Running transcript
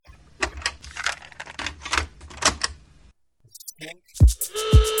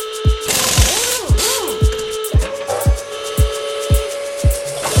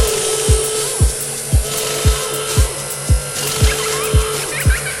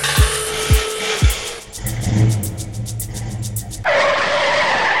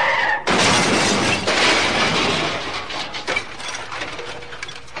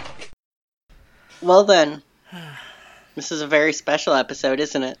Well then, this is a very special episode,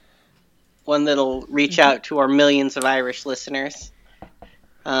 isn't it? One that'll reach out to our millions of Irish listeners.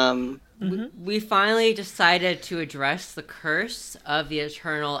 We finally decided to address the curse of the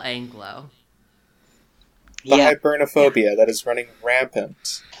eternal Anglo. The hibernophobia that is running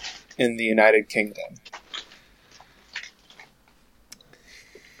rampant in the United Kingdom.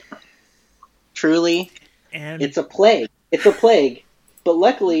 Truly, And it's a plague. It's a plague. But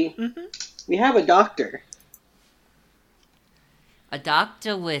luckily, we have a doctor. A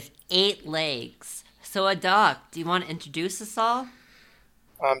doctor with 8 legs. So, Doc, do you want to introduce us all?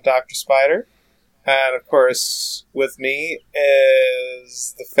 I'm Dr. Spider, and of course, with me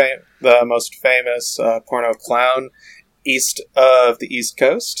is the most famous porno clown east of the East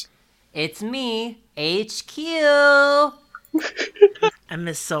Coast. It's me, HQ. I'm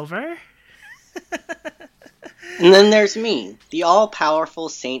Miss Silver. And then there's me, the all-powerful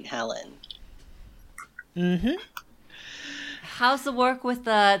St. Helen. How's the work with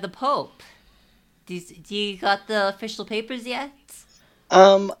the Pope? Do you got the official papers yet?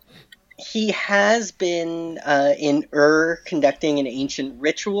 He has been in conducting an ancient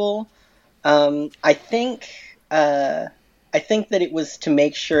ritual. I think that it was to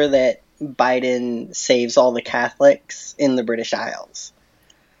make sure that Biden saves all the Catholics in the British Isles.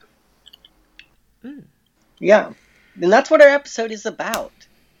 Yeah, and that's what our episode is about.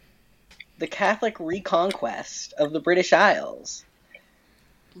 The Catholic reconquest of the British Isles.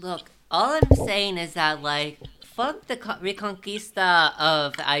 Look, all I'm saying is that, like, fuck the Reconquista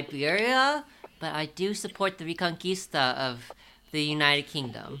of Iberia, but I do support the Reconquista of the United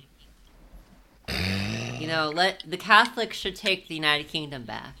Kingdom. You know, the Catholics should take the United Kingdom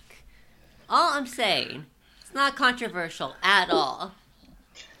back. All I'm saying. It's not controversial at all.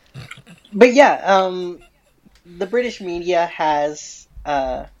 But yeah, the British media has,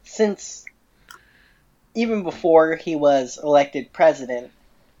 since even before he was elected president,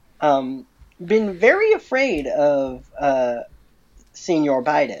 been very afraid of Senior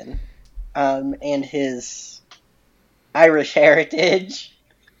Biden and his Irish heritage.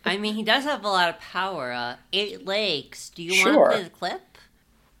 I mean, he does have a lot of power. 8 legs. Do you Sure. want to play the clip?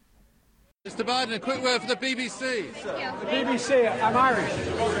 Mr. Biden, a quick word for the BBC. The BBC, I'm Irish.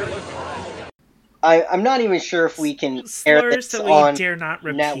 I'm not even sure if we can air slurs this that we on dare not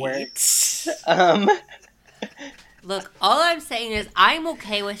repeat. networks. Look, all I'm saying is I'm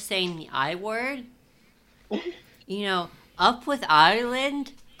okay with saying the I word. You know, up with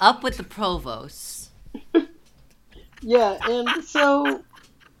Ireland, up with the provost. Yeah, and so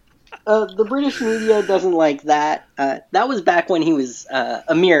the British media doesn't like that. That was back when he was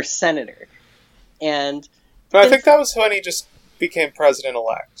a mere senator. And But I think that was when he just became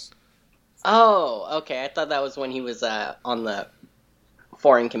president-elect. oh, okay, I thought that was when he was on the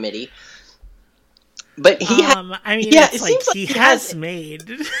foreign committee. But he I mean, yeah, it's it like seems like he he has has- made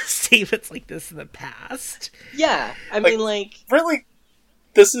statements like this in the past. yeah, I Like- mean, like, Really,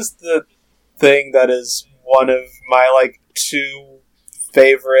 this is the thing that is one of my, 2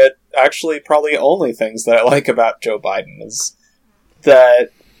 favorite, actually probably only things that I like about Joe Biden is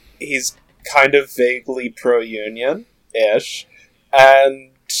that he's kind of vaguely pro-union-ish,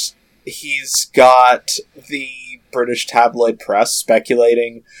 and he's got the British tabloid press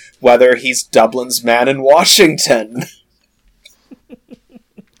speculating whether he's Dublin's man in Washington.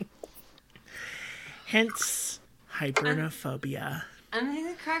 Hence, hibernophobia. And the thing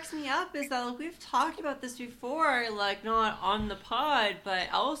that cracks me up is that, like, we've talked about this before, like, not on the pod, but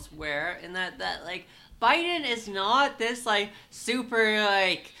elsewhere, and that like, Biden is not this, like,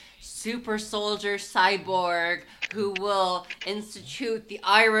 super soldier cyborg who will institute the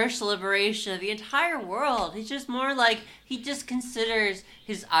Irish liberation of the entire world. He's just more like, he just considers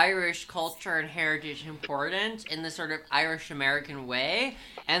his Irish culture and heritage important in the sort of Irish-American way,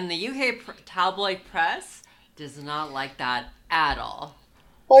 and the UK tabloid press does not like that at all.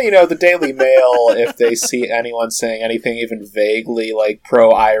 Well, the Daily Mail, if they see anyone saying anything even vaguely,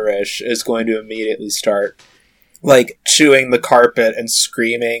 pro-Irish, is going to immediately start, chewing the carpet and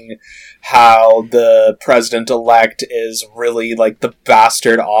screaming how the president-elect is really, the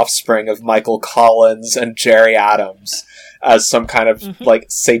bastard offspring of Michael Collins and Jerry Adams as some kind of,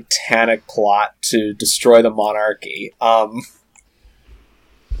 satanic plot to destroy the monarchy.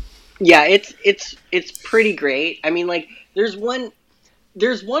 Yeah, it's pretty great. I mean, like there's one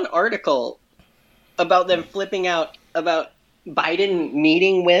article about them flipping out about Biden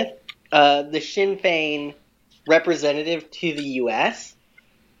meeting with the Sinn Féin representative to the U.S.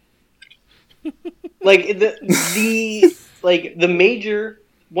 Like the major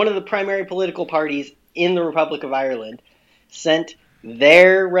one of the primary political parties in the Republic of Ireland sent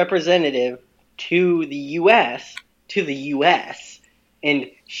their representative to the U.S. and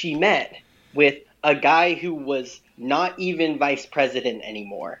she met with a guy who was not even vice president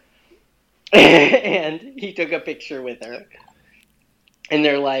anymore. And he took a picture with her. And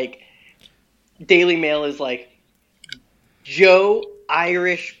they're like, Daily Mail is like, Joe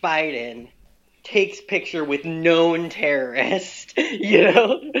Irish Biden takes picture with known terrorist. You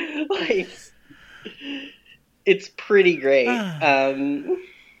know? Like, it's pretty great.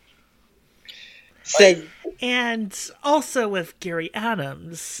 And also with Gary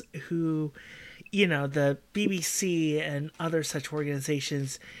Adams, who, the BBC and other such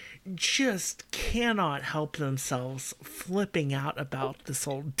organizations just cannot help themselves flipping out about this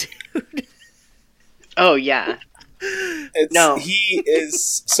old dude. Oh, yeah. He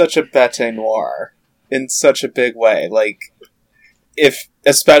is such a bête noire in such a big way. Like,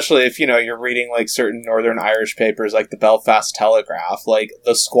 especially if, you're reading, like, certain Northern Irish papers, like the Belfast Telegraph, like,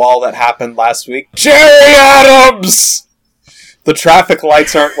 the squall that happened last week, Jerry Adams! The traffic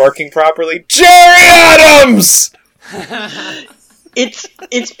lights aren't working properly, Jerry Adams!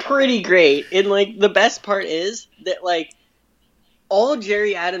 It's pretty great. And, like, the best part is that, like, all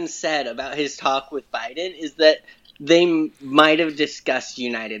Jerry Adams said about his talk with Biden is that they might have discussed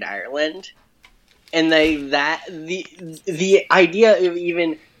United Ireland. And the idea of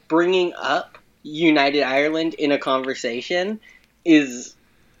even bringing up United Ireland in a conversation is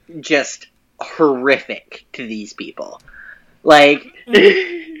just horrific to these people. Like,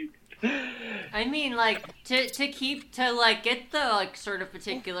 I mean, like, to get the, like, sort of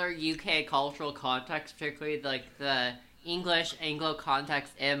particular UK cultural context, particularly, like, the English Anglo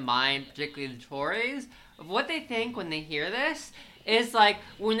context in mind, particularly the Tories, of what they think when they hear this, is, like,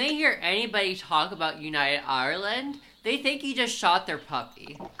 when they hear anybody talk about United Ireland, they think he just shot their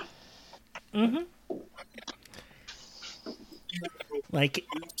puppy. Mm-hmm. Like,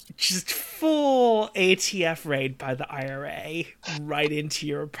 just full ATF raid by the IRA right into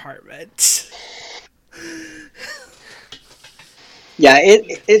your apartment. Yeah,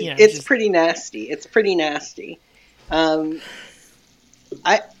 it's pretty nasty. It's pretty nasty. I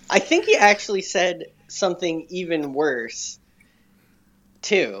think he actually said something even worse,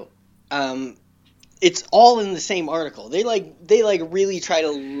 too. It's all in the same article. They really try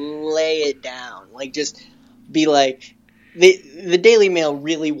to lay it down. Like, just be like, the Daily Mail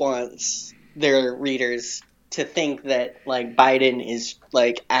really wants their readers to think that, like, Biden is,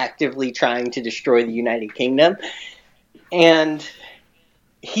 like, actively trying to destroy the United Kingdom. And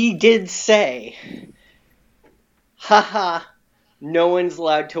he did say, haha, no one's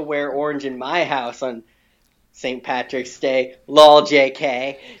allowed to wear orange in my house on St. Patrick's Day. Lol,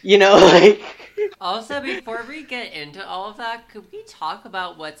 JK. Like... Also, before we get into all of that, could we talk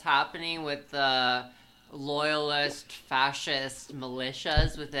about what's happening with the loyalist, fascist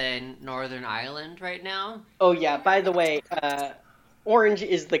militias within Northern Ireland right now? Oh, yeah. By the way, orange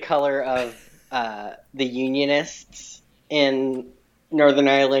is the color of the Unionists in Northern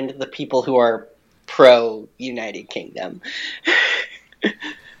Ireland, the people who are pro-United Kingdom.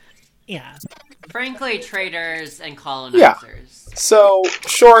 Yeah. Frankly, traitors and colonizers. Yeah. So,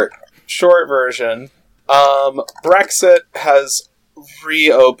 short version, Brexit has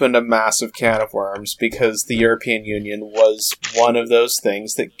reopened a massive can of worms because the European Union was one of those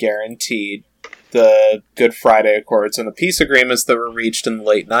things that guaranteed the Good Friday Accords and the peace agreements that were reached in the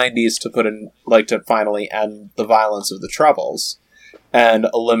late 90s to finally end the violence of the Troubles and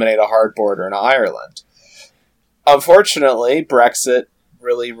eliminate a hard border in Ireland. Unfortunately, Brexit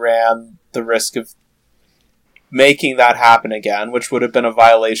really ran the risk of making that happen again, which would have been a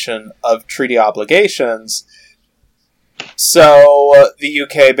violation of treaty obligations. So the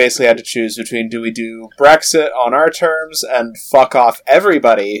UK basically had to choose between, do we do Brexit on our terms and fuck off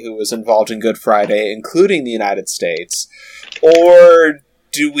everybody who was involved in Good Friday, including the United States, or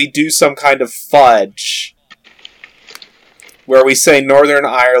do we do some kind of fudge where we say Northern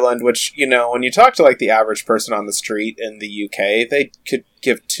Ireland, which, when you talk to, like, the average person on the street in the UK, they could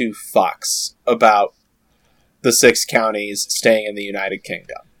give two fucks about the 6 counties staying in the United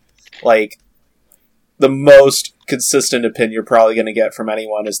Kingdom. Like, the most consistent opinion you're probably going to get from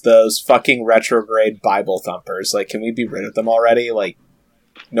anyone is those fucking retrograde Bible thumpers. Like, can we be rid of them already? Like,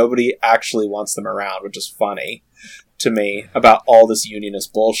 nobody actually wants them around, which is funny to me about all this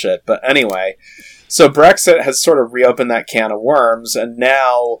unionist bullshit. But anyway, so Brexit has sort of reopened that can of worms, and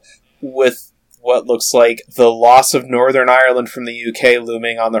now with what looks like the loss of Northern Ireland from the UK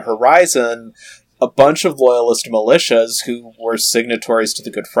looming on the horizon, a bunch of loyalist militias who were signatories to the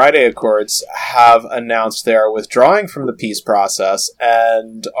Good Friday Accords have announced they are withdrawing from the peace process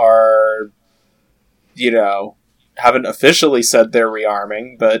and are, haven't officially said they're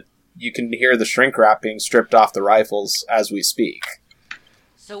rearming, but you can hear the shrink wrap being stripped off the rifles as we speak.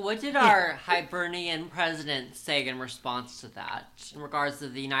 So what did our Hibernian president say in response to that, in regards to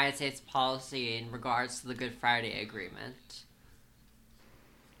the United States policy in regards to the Good Friday Agreement?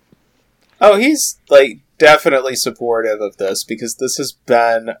 Oh, he's, definitely supportive of this, because this has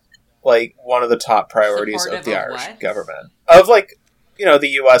been, one of the top priorities of the Irish government. Of,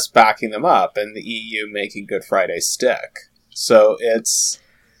 the US backing them up and the EU making Good Friday stick. So it's...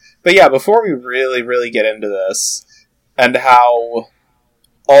 But yeah, before we really, really get into this, and how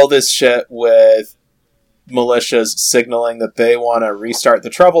all this shit with militias signaling that they want to restart the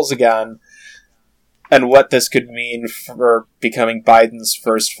Troubles again, and what this could mean for becoming Biden's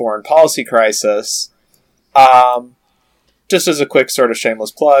first foreign policy crisis, just as a quick sort of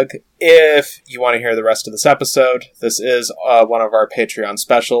shameless plug, if you want to hear the rest of this episode, this is one of our Patreon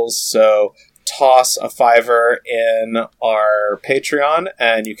specials, so toss a $5 in our Patreon,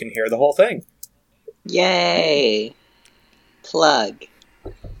 and you can hear the whole thing. Yay! Plug.